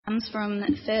Comes from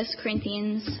 1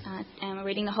 Corinthians, and we're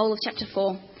reading the whole of chapter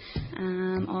 4.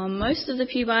 On most of the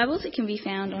Pew Bibles, it can be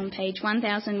found on page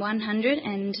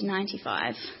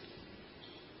 1195.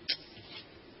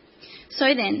 So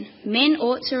then, men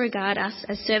ought to regard us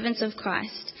as servants of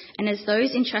Christ and as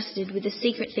those entrusted with the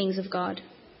secret things of God.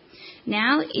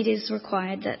 Now it is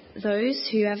required that those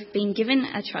who have been given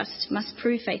a trust must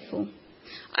prove faithful.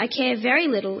 I care very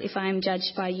little if I am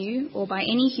judged by you or by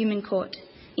any human court.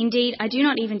 Indeed, I do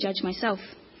not even judge myself.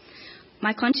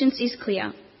 My conscience is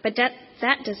clear, but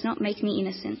that does not make me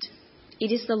innocent.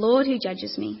 It is the Lord who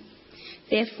judges me.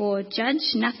 Therefore,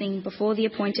 judge nothing before the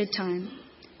appointed time.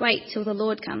 Wait till the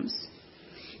Lord comes.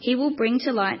 He will bring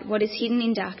to light what is hidden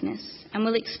in darkness and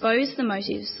will expose the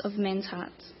motives of men's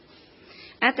hearts.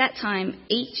 At that time,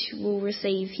 each will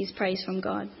receive his praise from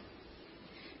God.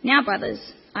 Now,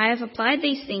 brothers, I have applied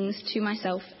these things to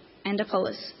myself and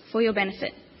Apollos for your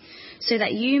benefit, so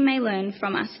that you may learn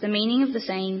from us the meaning of the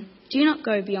saying, do not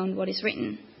go beyond what is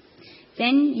written.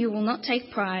 Then you will not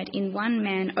take pride in one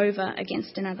man over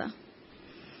against another.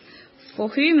 For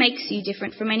who makes you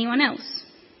different from anyone else?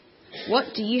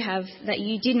 What do you have that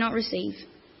you did not receive?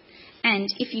 And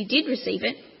if you did receive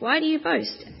it, why do you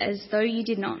boast as though you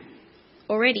did not?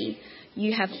 Already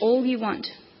you have all you want.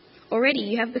 Already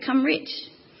you have become rich.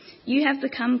 You have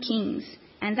become kings,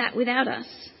 and that without us.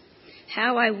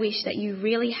 How I wish that you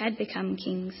really had become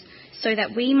kings, so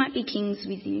that we might be kings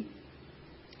with you.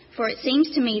 For it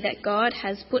seems to me that God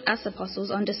has put us apostles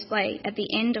on display at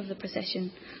the end of the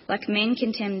procession, like men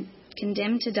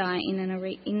condemned to die in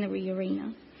the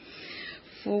arena.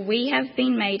 For we have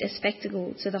been made a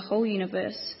spectacle to the whole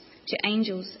universe, to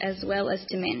angels as well as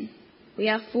to men. We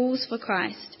are fools for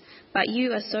Christ, but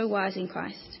you are so wise in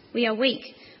Christ. We are weak,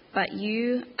 but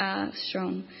you are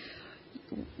strong.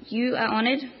 You are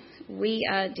honoured, we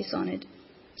are dishonoured.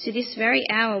 To this very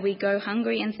hour we go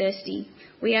hungry and thirsty.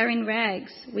 We are in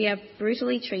rags. We are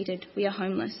brutally treated. We are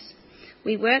homeless.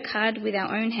 We work hard with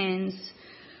our own hands.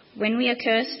 When we are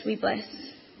cursed, we bless.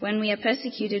 When we are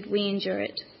persecuted, we endure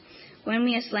it. When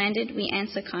we are slandered, we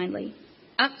answer kindly.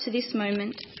 Up to this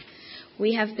moment,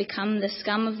 we have become the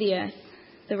scum of the earth,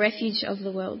 the refuge of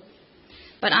the world.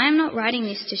 But I am not writing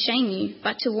this to shame you,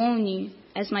 but to warn you,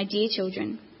 as my dear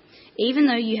children. Even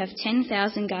though you have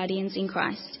 10,000 guardians in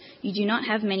Christ, you do not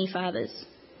have many fathers.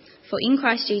 For in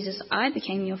Christ Jesus I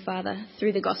became your father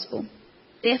through the gospel.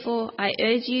 Therefore I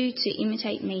urge you to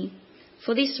imitate me.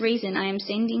 For this reason I am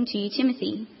sending to you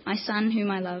Timothy, my son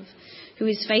whom I love, who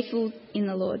is faithful in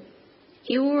the Lord.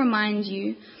 He will remind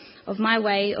you of my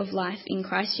way of life in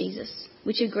Christ Jesus,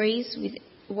 which agrees with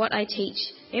what I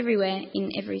teach everywhere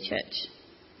in every church.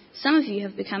 Some of you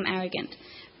have become arrogant,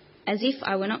 as if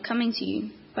I were not coming to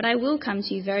you, but I will come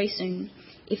to you very soon,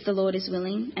 if the Lord is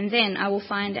willing, and then I will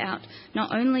find out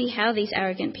not only how these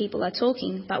arrogant people are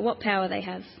talking, but what power they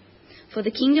have. For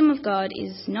the kingdom of God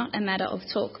is not a matter of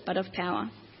talk, but of power.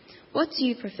 What do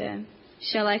you prefer?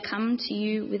 Shall I come to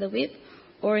you with a whip,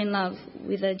 or in love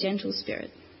with a gentle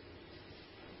spirit?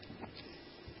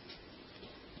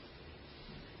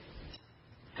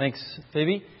 Thanks,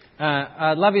 Phoebe.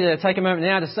 I'd love you to take a moment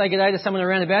now to say good day to someone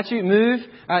around about you. Move.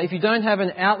 If you don't have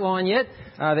an outline yet,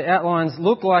 the outlines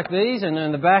look like these, and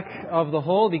in the back of the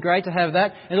hall, it'd be great to have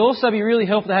that. It'd also be really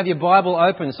helpful to have your Bible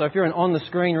open. So if you're an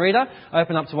on-the-screen reader,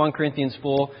 open up to 1 Corinthians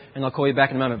 4, and I'll call you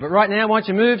back in a moment. But right now, why don't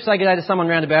you move, say good day to someone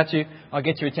around about you. I'll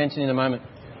get your attention in a moment.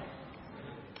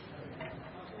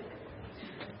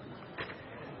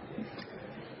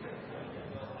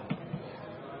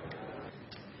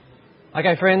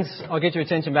 Okay, friends, I'll get your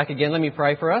attention back again. Let me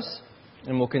pray for us,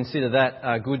 and we'll consider that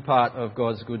a good part of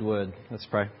God's good word. Let's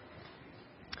pray.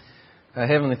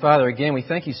 Heavenly Father, again, we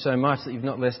thank you so much that you've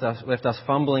not left us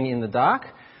fumbling in the dark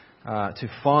to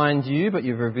find you, but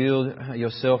you've revealed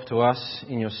yourself to us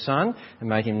in your Son and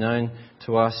made him known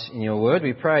to us in your word.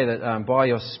 We pray that by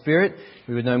your Spirit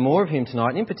we would know more of him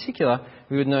tonight. And in particular,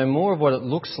 we would know more of what it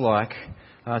looks like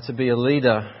to be a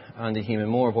leader under him, and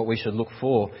more of what we should look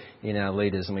for in our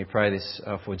leaders. And we pray this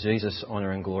for Jesus'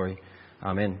 honour and glory.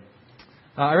 Amen.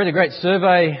 I read a great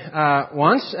survey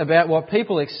once about what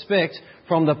people expect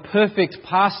from the perfect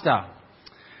pastor.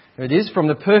 Here it is, from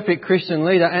the perfect Christian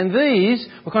leader. And these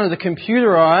were kind of the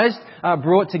computerised,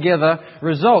 brought together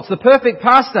results. The perfect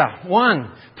pastor,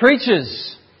 1,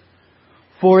 preaches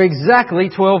for exactly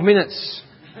 12 minutes.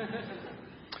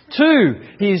 2,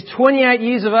 he is 28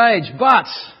 years of age, but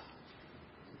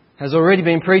has already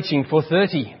been preaching for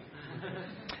 30.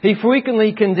 He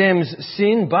frequently condemns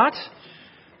sin, but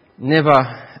never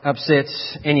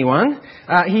upsets anyone.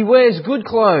 He wears good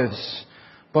clothes,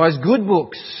 buys good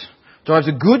books, drives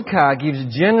a good car,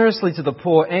 gives generously to the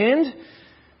poor, and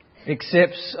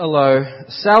accepts a low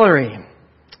salary.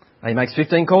 He makes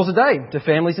 15 calls a day to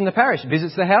families in the parish,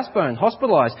 visits the housebound,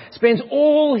 hospitalised, spends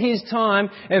all his time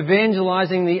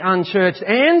evangelising the unchurched,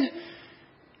 and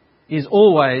is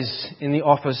always in the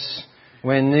office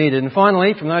when needed. And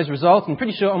finally, from those results, I'm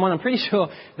pretty sure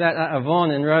that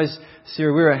Yvonne and Rose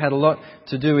Sirawira had a lot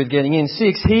to do with getting in.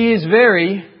 6, he is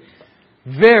very,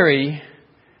 very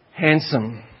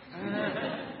handsome.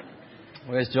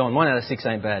 Where's John? 1 out of 6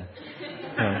 ain't bad.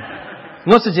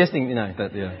 Not suggesting,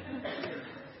 that, yeah.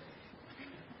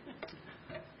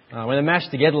 When they're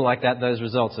mashed together like that, those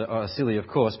results are silly, of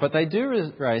course. But they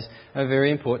do raise a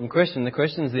very important question. The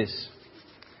question is this: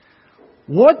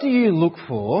 what do you look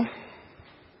for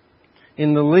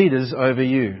in the leaders over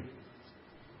you?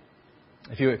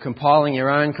 If you were compiling your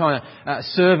own kind of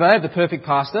survey of the perfect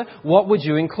pastor, what would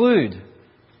you include?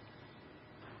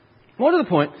 More to the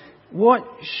point, what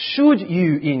should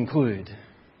you include?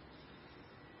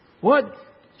 What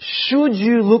should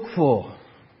you look for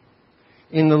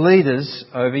in the leaders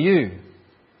over you?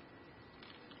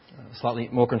 Slightly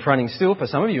more confronting still for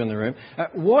some of you in the room.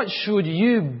 What should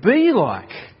you be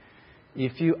like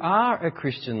if you are a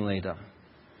Christian leader?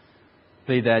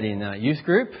 Be that in a youth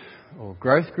group or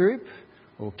growth group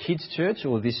or kids' church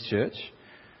or this church.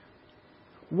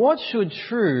 What should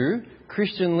true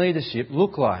Christian leadership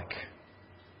look like?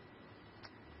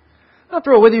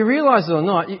 After all, whether you realise it or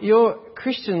not, your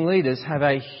Christian leaders have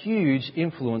a huge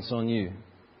influence on you,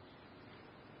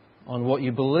 on what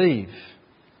you believe,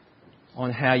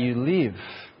 on how you live,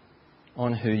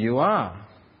 on who you are.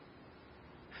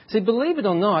 See, believe it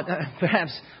or not,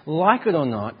 perhaps like it or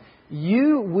not,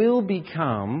 you will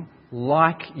become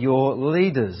like your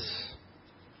leaders.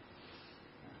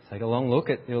 Take a long look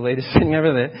at your leaders sitting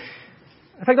over there.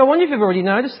 In fact, I wonder if you've already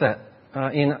noticed that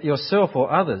in yourself or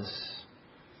others.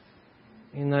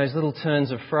 In those little turns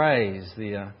of phrase,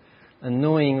 the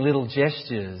annoying little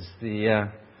gestures, the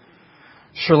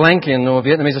Sri Lankan or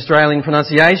Vietnamese Australian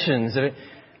pronunciations.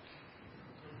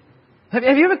 Have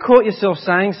you ever caught yourself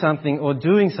saying something or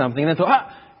doing something and then thought,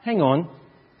 hang on,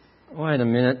 wait a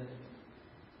minute.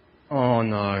 Oh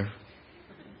no,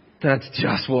 that's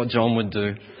just what John would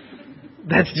do.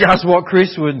 That's just what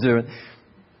Chris would do.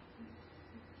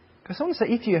 Because I want to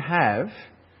say, if you have,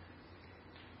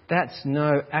 that's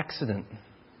no accident.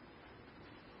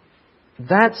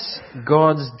 That's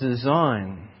God's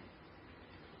design.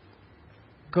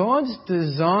 God's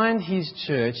designed His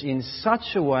church in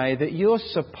such a way that you're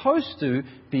supposed to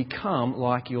become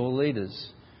like your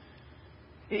leaders.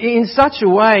 In such a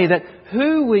way that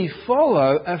who we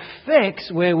follow affects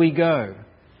where we go.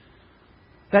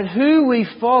 That who we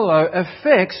follow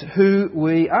affects who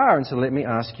we are. And so let me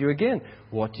ask you again,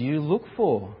 what do you look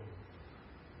for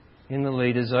in the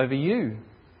leaders over you?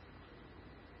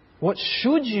 What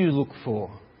should you look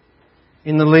for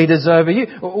in the leaders over you?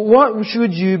 What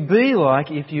should you be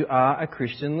like if you are a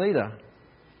Christian leader?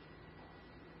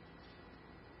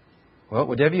 Well,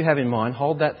 whatever you have in mind,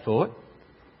 hold that thought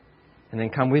and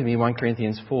then come with me 1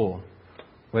 Corinthians 4,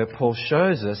 where Paul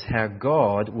shows us how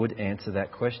God would answer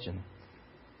that question.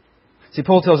 See,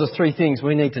 Paul tells us 3 things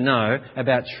we need to know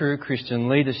about true Christian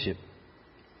leadership.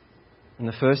 And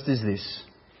the first is this: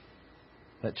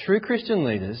 that true Christian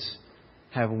leaders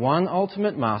have one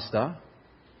ultimate master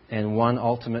and one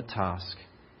ultimate task.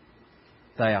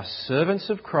 They are servants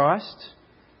of Christ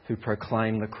who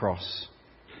proclaim the cross.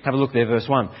 Have a look there, verse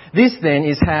 1. This then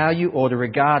is how you ought to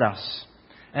regard us,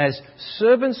 as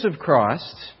servants of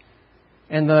Christ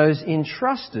and those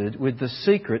entrusted with the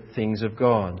secret things of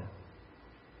God.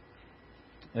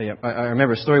 I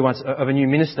remember a story once of a new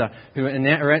minister who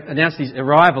announced his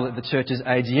arrival at the church's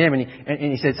AGM,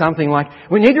 and he said something like,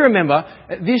 we need to remember,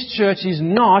 this church is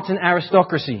not an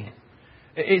aristocracy.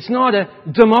 It's not a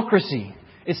democracy.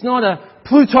 It's not a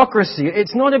plutocracy.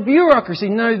 It's not a bureaucracy.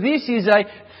 No, this is a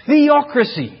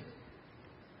theocracy.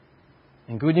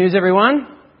 And good news, everyone,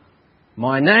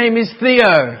 my name is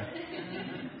Theo.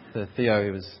 The Theo,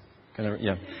 he was kind of,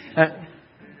 yeah.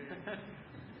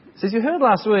 So as you heard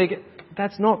last week,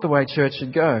 that's not the way church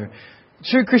should go.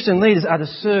 True Christian leaders are to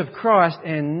serve Christ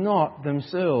and not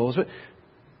themselves. But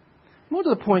more to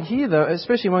the point here, though,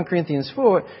 especially 1 Corinthians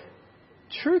 4,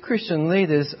 true Christian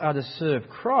leaders are to serve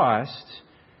Christ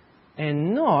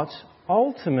and not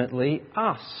ultimately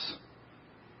us.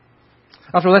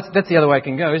 After all, that's the other way it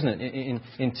can go, isn't it?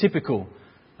 In typical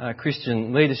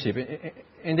Christian leadership.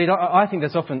 Indeed, I think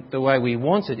that's often the way we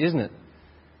want it, isn't it?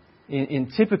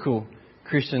 In typical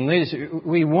Christian leadership,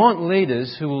 we want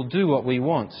leaders who will do what we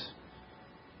want.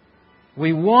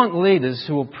 We want leaders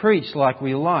who will preach like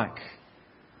we like.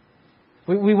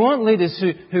 We want leaders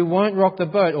who won't rock the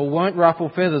boat or won't ruffle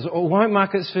feathers or won't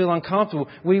make us feel uncomfortable.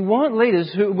 We want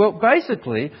leaders who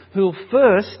will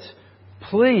first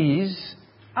please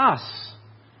us.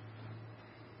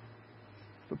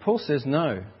 But Paul says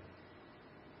no.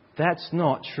 That's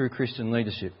not true Christian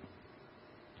leadership.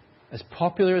 As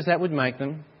popular as that would make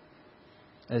them,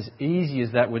 as easy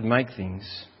as that would make things,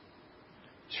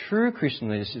 true Christian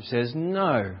leadership says,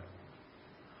 no,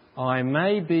 I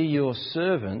may be your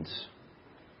servant,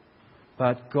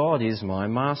 but God is my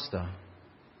master.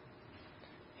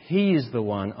 He is the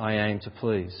one I aim to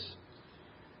please.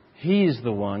 He is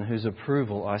the one whose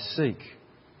approval I seek.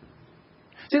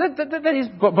 See, that is,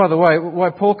 by the way, why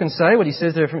Paul can say what he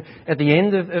says there at the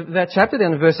end of that chapter,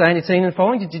 down to verse 18 and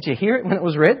following. Did you hear it when it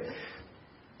was read?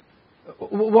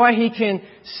 Why he can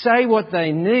say what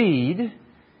they need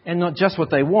and not just what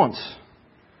they want.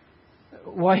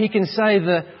 Why he can say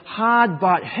the hard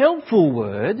but helpful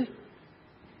word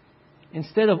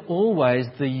instead of always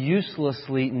the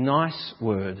uselessly nice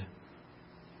word.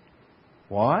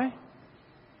 Why?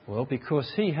 Well,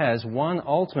 because he has one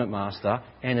ultimate master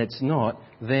and it's not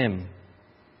them.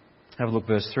 Have a look,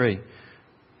 verse 3.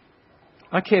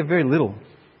 I care very little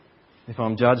if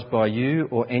I'm judged by you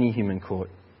or any human court.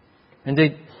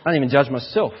 Indeed, I don't even judge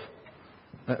myself.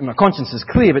 My conscience is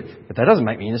clear, but that doesn't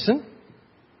make me innocent.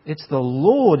 It's the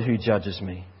Lord who judges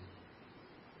me.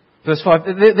 Verse 5,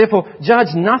 therefore, judge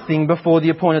nothing before the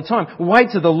appointed time. Wait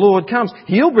till the Lord comes.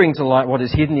 He'll bring to light what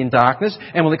is hidden in darkness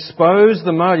and will expose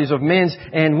the motives of men's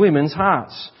and women's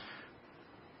hearts.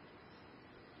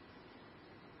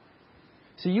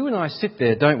 So you and I sit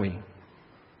there, don't we?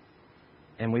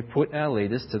 And we put our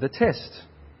leaders to the test.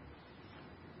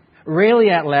 Rarely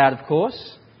out loud, of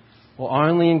course, or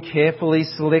only in carefully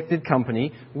selected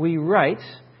company, we rate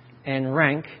and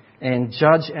rank and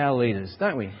judge our leaders,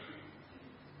 don't we?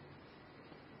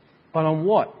 But on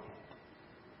what?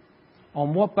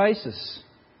 On what basis?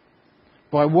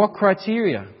 By what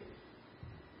criteria?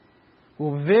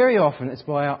 Well, very often it's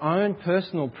by our own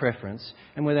personal preference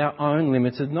and with our own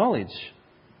limited knowledge.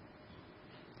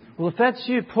 Well, if that's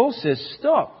you, Paul says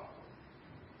stop.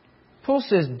 Paul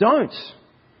says don't.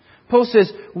 Paul says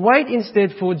wait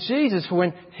instead for Jesus, for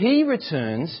when He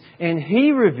returns and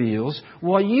He reveals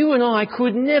what you and I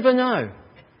could never know.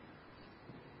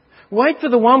 Wait for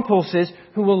the one, Paul says,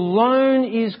 who alone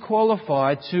is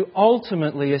qualified to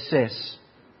ultimately assess.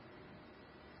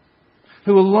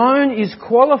 Who alone is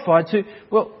qualified to,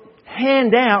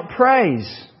 hand out praise.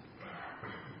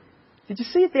 Did you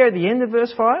see it there at the end of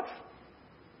verse 5?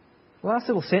 Last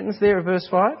little sentence there of verse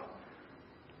 5.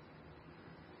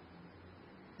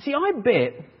 See, I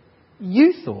bet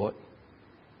you thought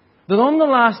that on the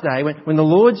last day, when the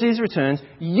Lord Jesus returns,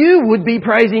 you would be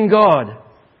praising God.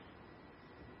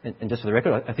 And just for the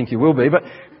record, I think you will be.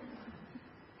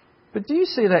 But do you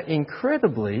see that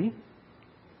incredibly,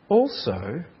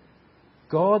 also,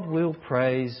 God will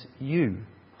praise you?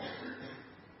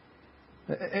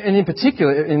 And in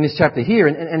particular, in this chapter here,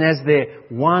 and as their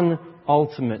one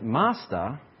ultimate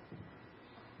master,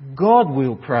 God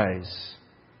will praise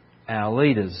our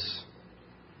leaders.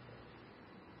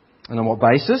 And on what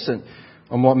basis and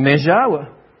on what measure?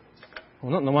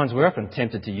 Well, not the ones we're often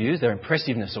tempted to use, their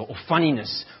impressiveness or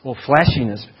funniness or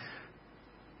flashiness.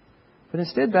 But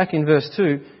instead, back in verse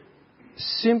 2,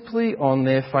 simply on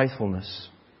their faithfulness.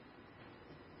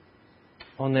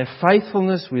 On their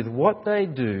faithfulness with what they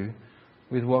do,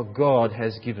 with what God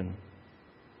has given.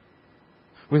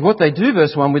 With what they do,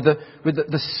 verse 1, with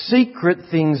the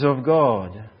secret things of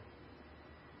God.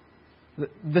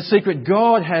 The secret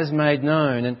God has made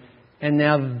known, and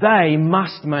now they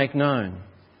must make known.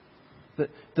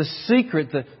 The secret,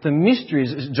 the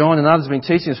mysteries, as John and others have been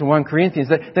teaching us from 1 Corinthians,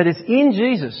 that it's in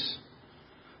Jesus,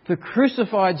 the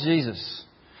crucified Jesus,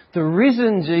 the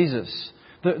risen Jesus,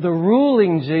 the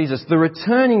ruling Jesus, the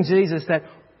returning Jesus, that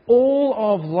all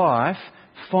of life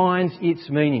finds its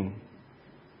meaning.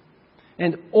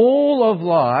 And all of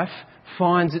life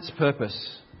finds its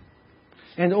purpose.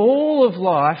 And all of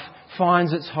life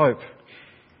finds its hope.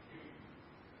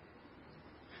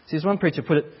 See, as one preacher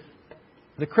put it,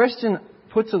 the question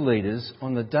put to leaders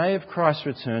on the day of Christ's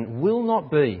return will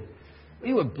not be, were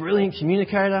you a brilliant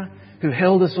communicator who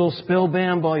held us all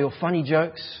spellbound by your funny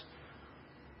jokes?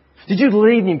 Did you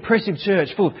lead an impressive church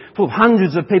full of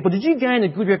hundreds of people? Did you gain a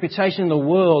good reputation in the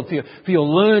world for your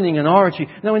learning and oratory?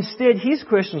 No, instead, his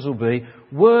questions will be,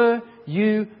 were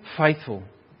you faithful?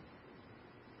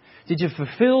 Did you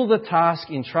fulfill the task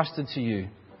entrusted to you?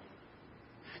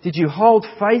 Did you hold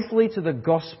faithfully to the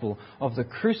gospel of the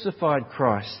crucified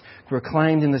Christ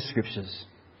proclaimed in the Scriptures?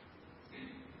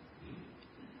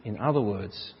 In other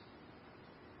words,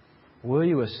 Were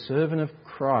you a servant of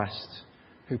Christ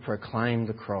who proclaimed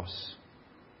the cross?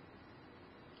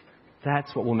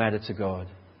 That's what will matter to God.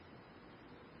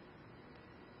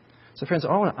 So friends,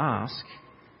 I want to ask,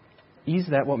 is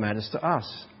that what matters to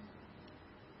us?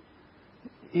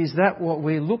 Is that what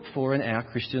we look for in our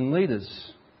Christian leaders?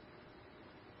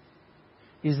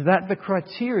 Is that the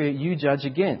criteria you judge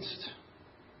against?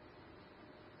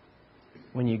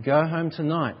 When you go home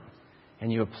tonight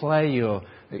and you apply your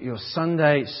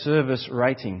Sunday service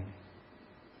rating,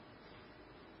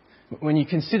 when you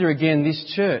consider again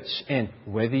this church and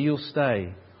whether you'll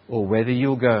stay or whether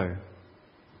you'll go,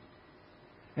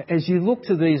 as you look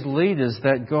to these leaders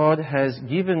that God has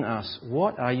given us,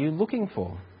 what are you looking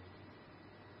for?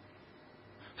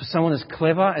 For someone as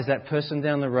clever as that person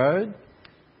down the road?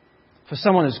 For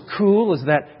someone as cool as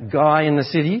that guy in the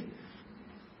city?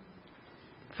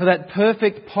 For that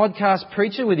perfect podcast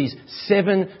preacher with his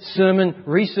 7 sermon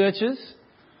researchers?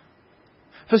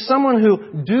 For someone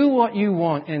who'll do what you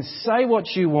want and say what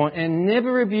you want and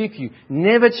never rebuke you,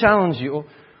 never challenge you? Or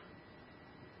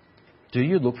do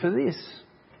you look for this?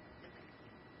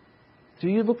 Do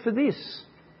you look for this?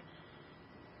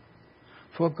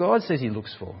 For what God says He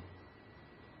looks for.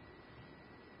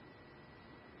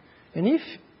 And if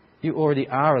you already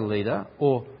are a leader,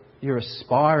 or you're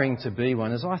aspiring to be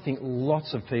one, as I think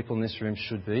lots of people in this room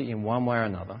should be in one way or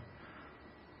another,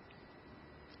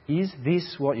 is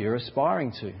this what you're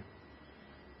aspiring to?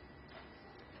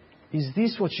 Is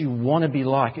this what you want to be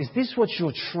like? Is this what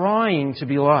you're trying to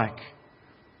be like?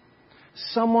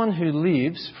 Someone who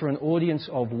lives for an audience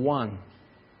of one.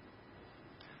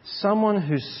 Someone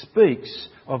who speaks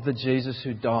of the Jesus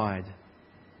who died.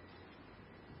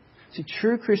 See,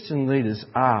 true Christian leaders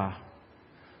are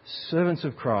servants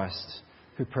of Christ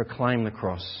who proclaim the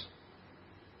cross.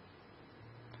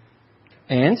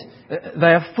 And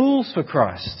they are fools for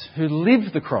Christ who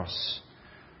live the cross.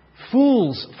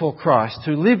 Fools for Christ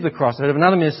who live the cross. I heard of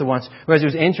another minister once who, as he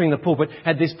was entering the pulpit,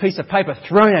 had this piece of paper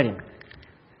thrown at him.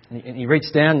 And he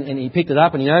reached down and he picked it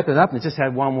up and he opened it up and it just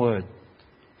had one word.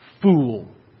 Fool.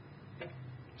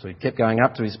 So he kept going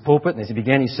up to his pulpit, and as he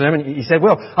began his sermon, he said,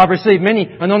 well, I've received many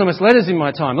anonymous letters in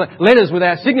my time, letters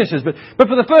without signatures, but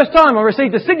for the first time I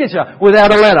received a signature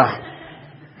without a letter.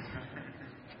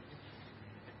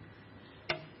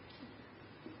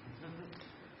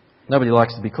 Nobody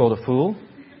likes to be called a fool.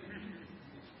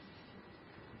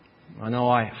 I know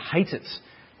I hate it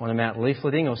when I'm out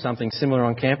leafleting or something similar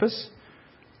on campus.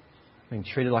 Being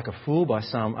treated like a fool by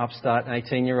some upstart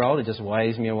 18-year-old who just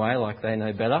waves me away like they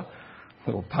know better.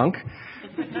 Little punk.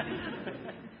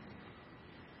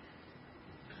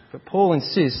 But Paul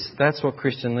insists that's what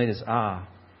Christian leaders are.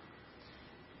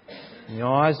 In the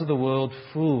eyes of the world,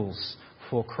 fools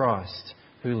for Christ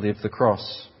who live the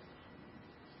cross.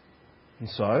 And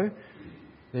so,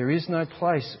 there is no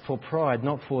place for pride,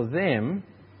 not for them,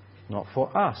 not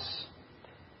for us.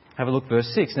 Have a look, verse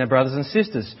 6. Now, brothers and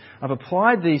sisters, I've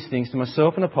applied these things to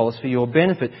myself and Apollos for your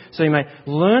benefit, so you may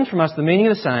learn from us the meaning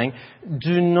of the saying,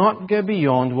 do not go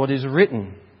beyond what is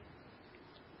written.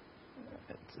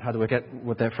 It's hard to work out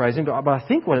what that phrase is, but I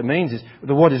think what it means is,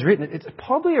 the what is written, it's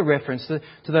probably a reference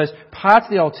to those parts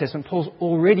of the Old Testament Paul's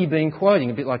already been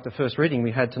quoting, a bit like the first reading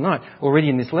we had tonight, already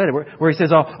in this letter, where he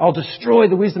says, I'll destroy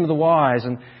the wisdom of the wise,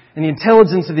 and the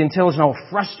intelligence of the intelligent I'll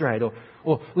frustrate,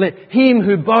 or let him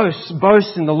who boasts,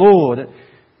 boast in the Lord.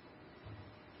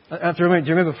 Do you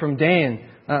remember from Dan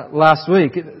last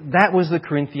week? That was the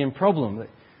Corinthian problem.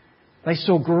 They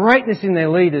saw greatness in their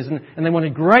leaders and they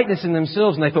wanted greatness in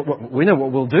themselves, and they thought, well, we know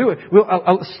what we'll do. We'll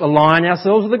align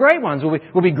ourselves with the great ones.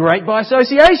 We'll be great by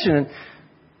association. And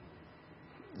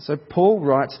so Paul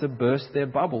writes to burst their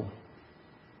bubble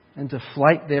and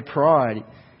deflate their pride.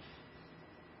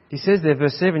 He says there,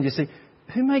 verse 7, you see,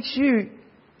 who makes you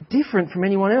different from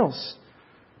anyone else?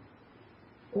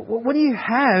 What do you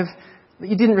have that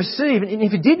you didn't receive? And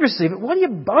if you did receive it, why do you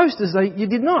boast as though you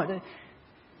did not? I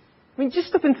mean, just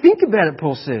stop and think about it,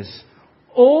 Paul says.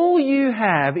 All you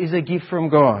have is a gift from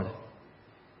God,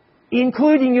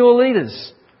 including your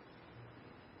leaders.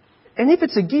 And if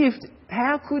it's a gift,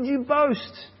 how could you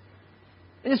boast?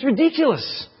 It's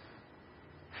ridiculous.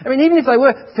 I mean, even if they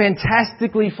were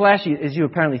fantastically flashy, as you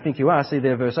apparently think you are, see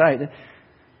there verse 8,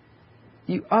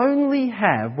 you only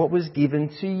have what was given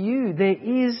to you. There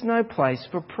is no place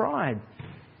for pride.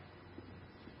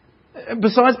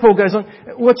 Besides, Paul goes on,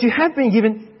 what you have been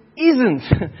given isn't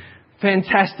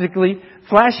fantastically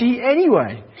flashy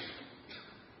anyway.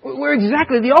 We're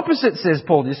exactly the opposite, says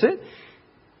Paul, you see.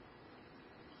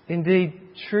 Indeed,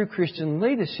 true Christian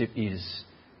leadership is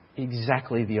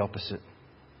exactly the opposite.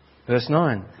 Verse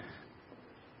 9.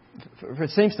 For it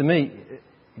seems to me,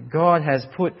 God has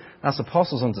put us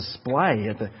apostles on display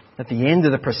at the end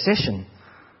of the procession.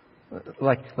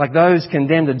 Like those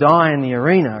condemned to die in the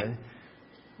arena.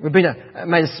 We've been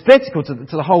made a spectacle to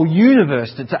the whole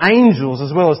universe, to angels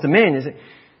as well as to men.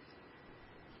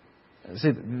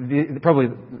 Probably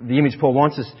the image Paul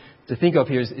wants us to think of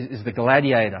here is the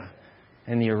gladiator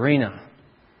and the arena.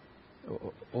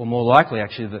 Or more likely,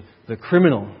 actually, the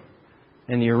criminal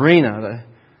and the arena.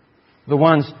 The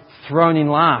ones thrown in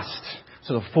last,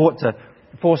 sort of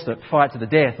forced to fight to the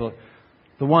death. Or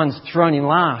the ones thrown in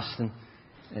last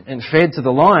and fed to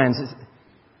the lions.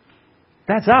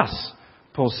 That's us,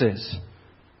 Paul says.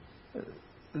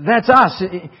 That's us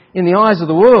in the eyes of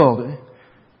the world.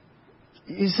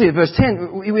 You see at verse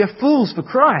 10, we are fools for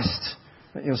Christ.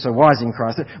 You're so wise in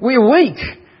Christ. We are weak.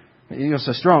 You're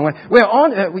so strong.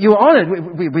 You are honoured.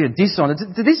 We are dishonoured.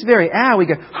 To this very hour we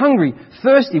go hungry,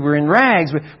 thirsty. We're in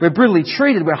rags. We're brutally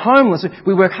treated. We're homeless.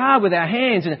 We work hard with our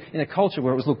hands in a culture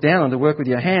where it was looked down on to work with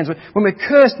your hands. When we're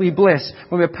cursed, we bless.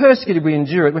 When we're persecuted, we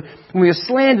endure it. When we are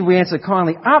slandered, we answer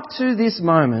kindly. Up to this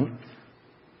moment,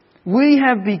 we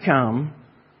have become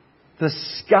the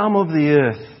scum of the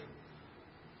earth,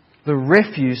 the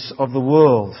refuse of the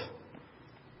world.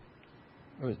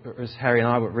 As Harry and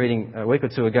I were reading a week or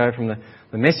two ago from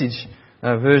the Message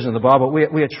version of the Bible,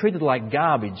 we are treated like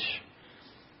garbage,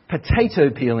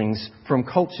 potato peelings from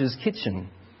culture's kitchen.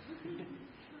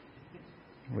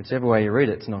 Whichever way you read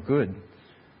it, it's not good.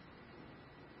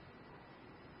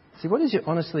 See, what did you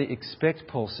honestly expect,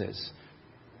 Paul says,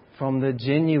 from the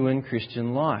genuine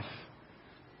Christian life?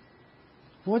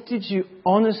 What did you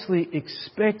honestly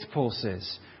expect, Paul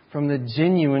says, from the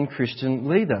genuine Christian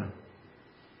leader?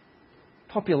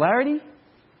 Popularity?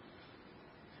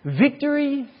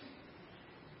 Victory?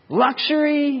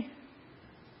 Luxury?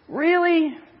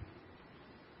 Really?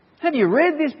 Have you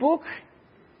read this book?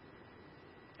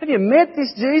 Have you met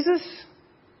this Jesus?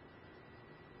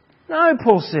 No,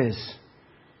 Paul says.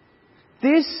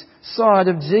 This side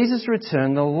of Jesus'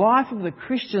 return, the life of the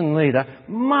Christian leader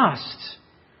must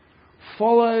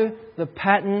follow the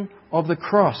pattern of the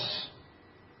cross.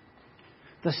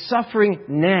 The suffering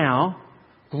now,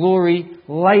 glory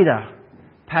later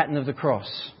pattern of the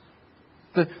cross.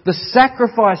 The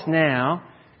sacrifice now,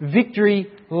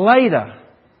 victory later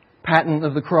pattern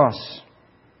of the cross.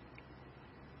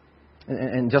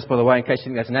 And just by the way, in case you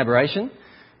think that's an aberration,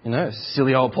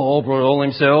 silly old Paul brought it all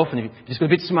himself and he just got a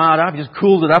bit smarter, he just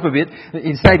cooled it up a bit,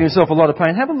 he'd saved himself a lot of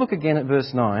pain. Have a look again at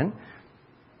verse 9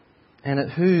 and at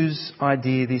whose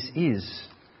idea this is.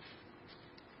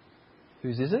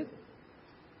 Whose is it?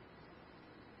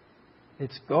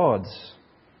 It's God's.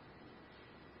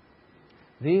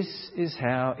 This is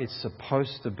how it's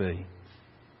supposed to be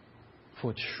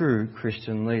for true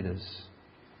Christian leaders.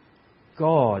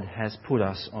 God has put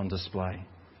us on display.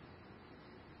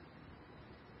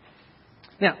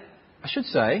 Now, I should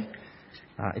say,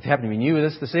 if you happen to be new with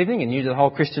us this evening and new to the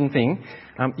whole Christian thing,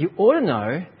 you ought to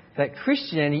know that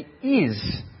Christianity is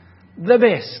the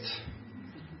best,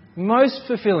 most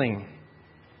fulfilling,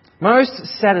 most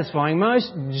satisfying,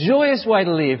 most joyous way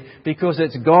to live because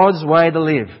it's God's way to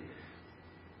live.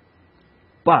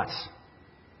 But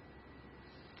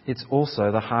it's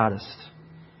also the hardest.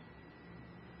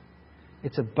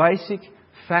 It's a basic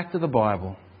fact of the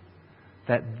Bible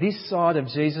that this side of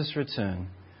Jesus' return,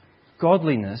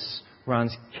 godliness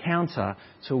runs counter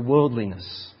to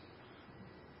worldliness.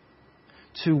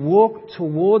 To walk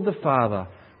toward the Father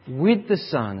with the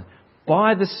Son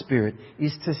by the Spirit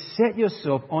is to set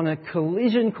yourself on a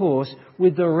collision course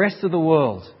with the rest of the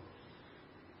world.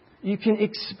 You can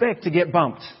expect to get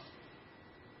bumped.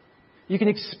 You can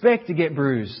expect to get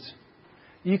bruised.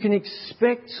 You can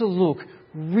expect to look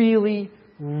really,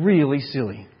 really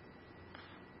silly.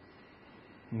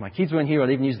 If my kids weren't here, I'd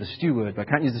even use the stew word, but I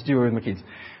can't use the stew word with my kids.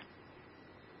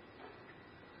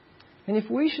 And if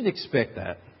we should expect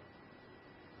that,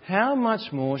 how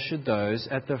much more should those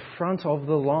at the front of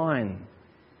the line?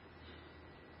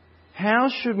 How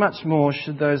much more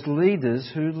should those leaders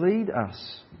who lead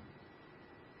us?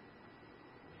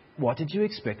 What did you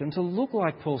expect them to look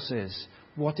like, Paul says?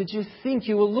 What did you think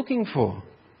you were looking for?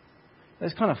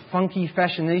 Those kind of funky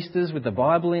fashionistas with the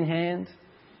Bible in hand?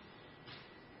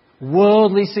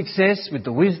 Worldly success with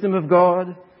the wisdom of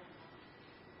God?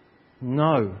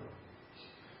 No.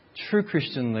 True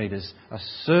Christian leaders are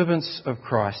servants of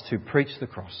Christ who preach the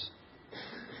cross.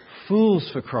 Fools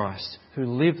for Christ who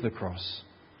live the cross.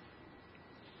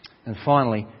 And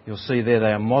finally, you'll see there they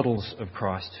are models of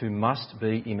Christ who must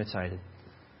be imitated.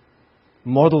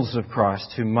 models of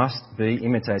Christ who must be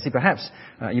imitated. See, perhaps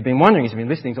you've been wondering, as you've been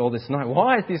listening to all this tonight,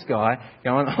 why is this guy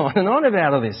going on and on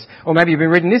about all this? Or maybe you've been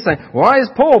reading this saying, why is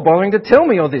Paul bothering to tell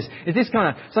me all this? Is this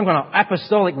some kind of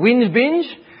apostolic whinge binge?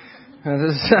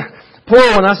 Does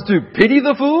Paul want us to pity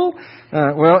the fool?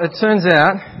 Well, it turns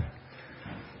out,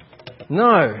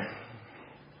 no.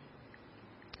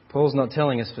 Paul's not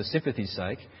telling us for sympathy's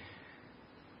sake.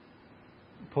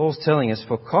 Paul's telling us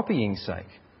for copying's sake.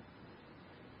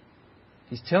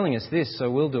 He's telling us this, so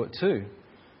we'll do it too.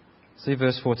 See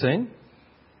verse 14?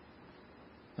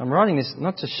 I'm writing this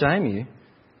not to shame you,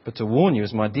 but to warn you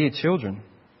as my dear children.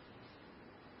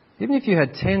 Even if you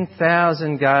had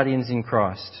 10,000 guardians in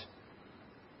Christ,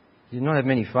 you do not have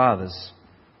many fathers.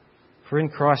 For in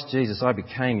Christ Jesus I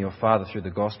became your father through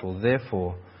the gospel.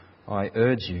 Therefore, I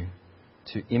urge you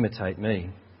to imitate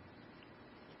me.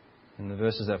 In the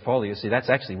verses that follow, you'll see that's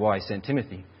actually why he sent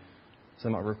Timothy. So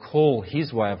they might recall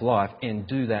his way of life and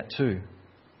do that too.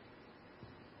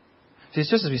 See,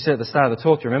 it's just as we said at the start of the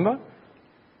talk, do you remember?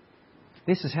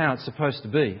 This is how it's supposed to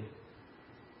be.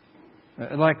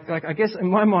 Like I guess in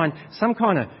my mind, some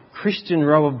kind of Christian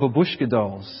row of babushka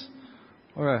dolls.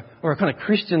 Or a kind of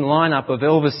Christian lineup of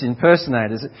Elvis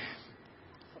impersonators.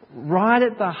 Right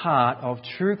at the heart of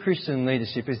true Christian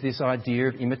leadership is this idea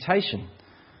of imitation.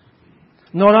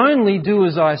 Not only do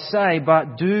as I say,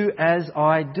 but do as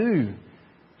I do.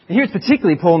 And here it's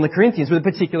particularly Paul and the Corinthians with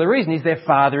a particular reason. He's their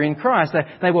father in Christ.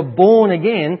 They were born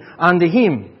again under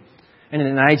him. And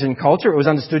in an age and culture, it was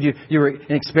understood you were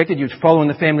expected you'd follow in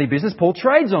the family business. Paul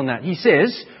trades on that. He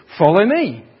says, follow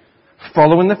me.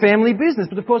 Follow in the family business.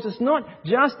 But of course, it's not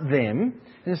just them,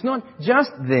 and it's not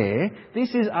just there.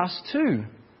 This is us too.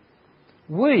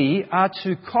 We are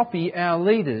to copy our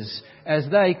leaders as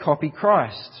they copy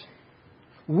Christ.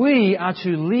 We are to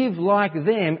live like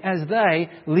them as they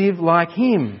live like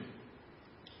Him.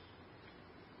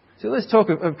 So let's talk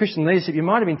of Christian leadership. You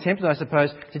might have been tempted, I suppose,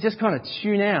 to just kind of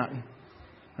tune out.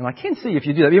 And I can see if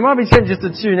you do that. You might be tempted just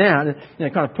to tune out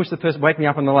and kind of push the person, wake me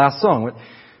up on the last song.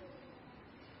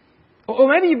 Or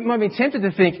maybe you might be tempted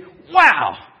to think,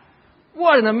 wow,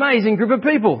 what an amazing group of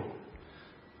people.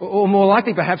 Or more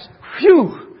likely perhaps,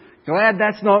 phew, glad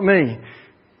that's not me.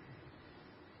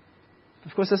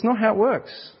 Of course, that's not how it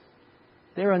works.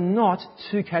 There are not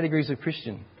two categories of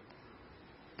Christian.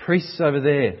 Priests over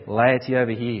there, laity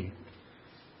over here.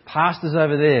 Pastors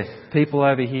over there, people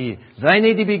over here. They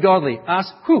need to be godly.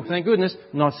 Us, whew, thank goodness,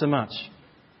 not so much.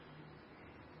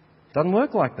 Doesn't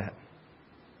work like that.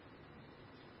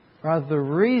 Rather, the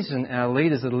reason our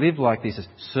leaders that live like this as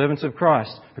servants of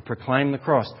Christ, who proclaim the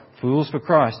cross, fools for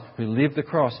Christ, who live the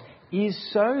cross,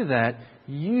 is so that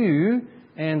you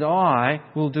and I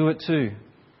will do it too.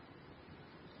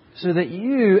 So that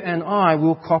you and I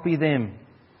will copy them.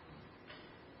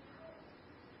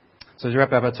 So as we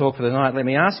wrap up our talk for the night, let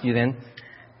me ask you then,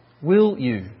 will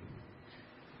you?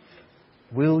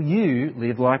 Will you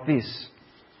live like this?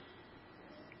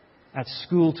 At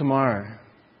school tomorrow?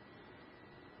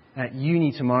 At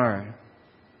uni tomorrow?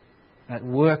 At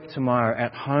work tomorrow?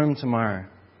 At home tomorrow?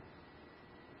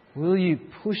 Will you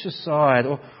push aside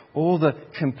all the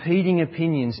competing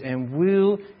opinions and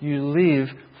will you live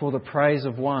for the praise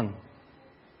of one?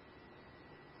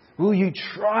 Will you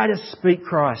try to speak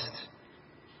Christ?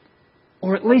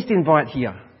 Or at least invite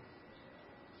here?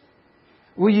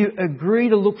 Will you agree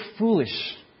to look foolish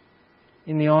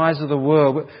in the eyes of the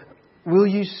world? Will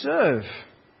you serve,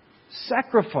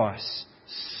 sacrifice,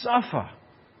 suffer,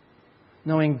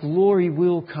 knowing glory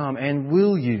will come? And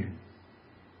will you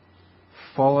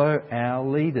follow our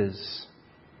leaders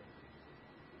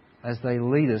as they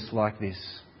lead us like this?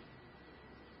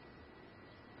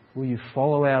 Will you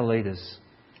follow our leaders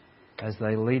as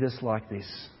they lead us like this?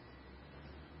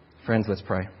 Friends, let's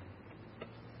pray.